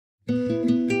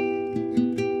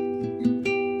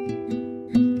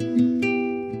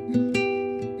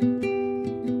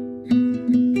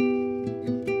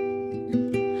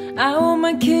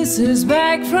kisses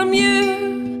back from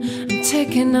you. I'm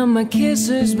taking all my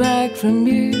kisses back from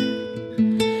you.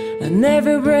 And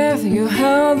every breath you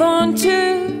held on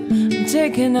to, I'm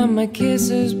taking all my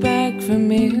kisses back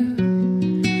from you.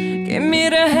 Give me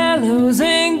the hellos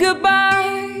and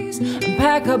goodbyes, and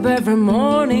pack up every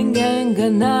morning and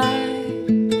goodnight.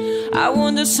 I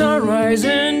want the sunrise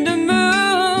and the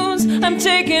moons. I'm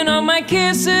taking all my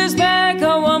kisses back.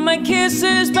 I want my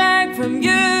kisses back from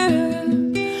you.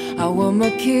 I want my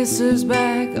kisses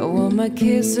back. I want my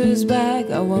kisses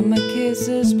back. I want my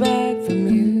kisses back from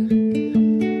you.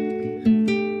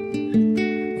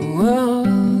 Whoa.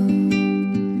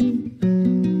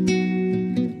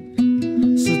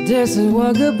 So this is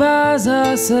what goodbyes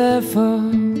are said for.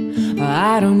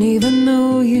 I don't even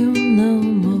know you no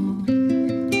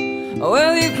more.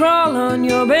 Well, you crawl on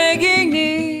your begging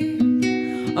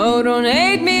knee. Oh, don't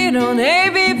hate me,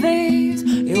 please.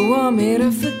 You want me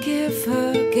to forget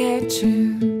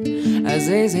you, as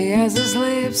easy as his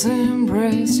lips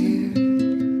embrace you.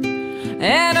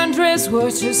 And undress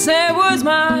what you said was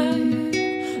mine.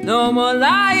 No more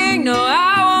lying, no,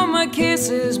 I want my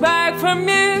kisses back from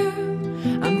you.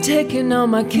 I'm taking all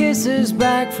my kisses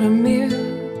back from you.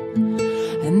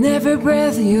 And every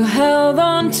breath you held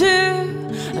on to,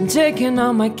 I'm taking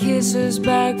all my kisses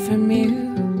back from you.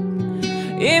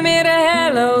 Give me the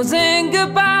hellos and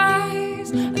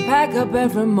goodbyes, and pack up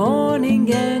every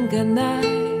morning and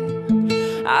goodnight.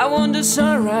 I want the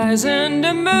sunrise and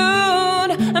the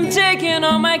moon. I'm taking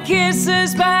all my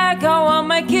kisses back. I want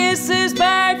my kisses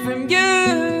back from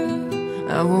you.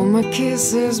 I want my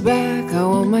kisses back. I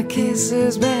want my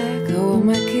kisses back. I want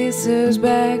my kisses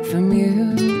back from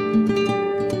you.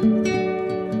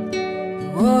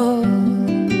 Whoa.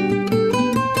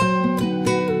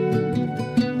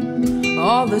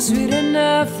 All the sweet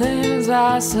enough things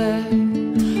I said,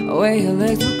 where your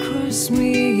legs would cross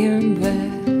me in bed.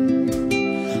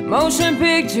 Motion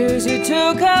pictures you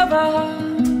took of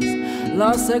us,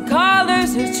 lost the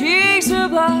colors, your cheeks were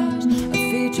blushed. A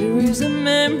feature is a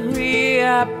memory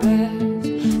I bet.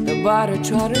 Nobody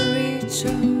try to reach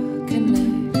or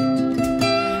connect.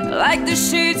 Like the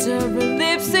sheets of a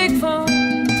lipstick phone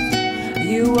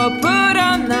you were put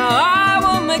on, now I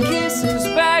want my kisses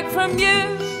back from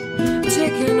you.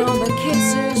 Taking all the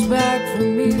kisses back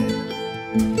from you.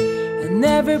 And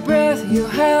every breath you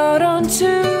held on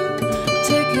to,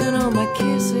 taking all my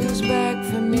kisses back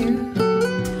from you.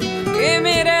 Give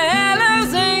me the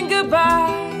hellos and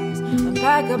goodbyes, and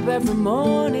pack up every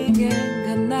morning and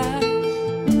goodnight.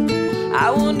 I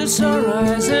want the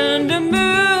sunrise and the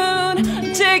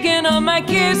moon. Taking all my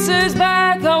kisses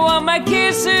back. I want my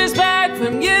kisses back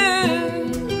from you.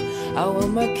 I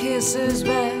want my kisses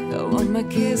back. I want my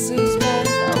kisses back.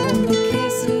 I want my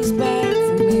kisses back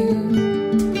from you.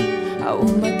 I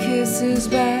want my kisses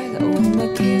back. I want my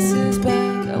kisses back.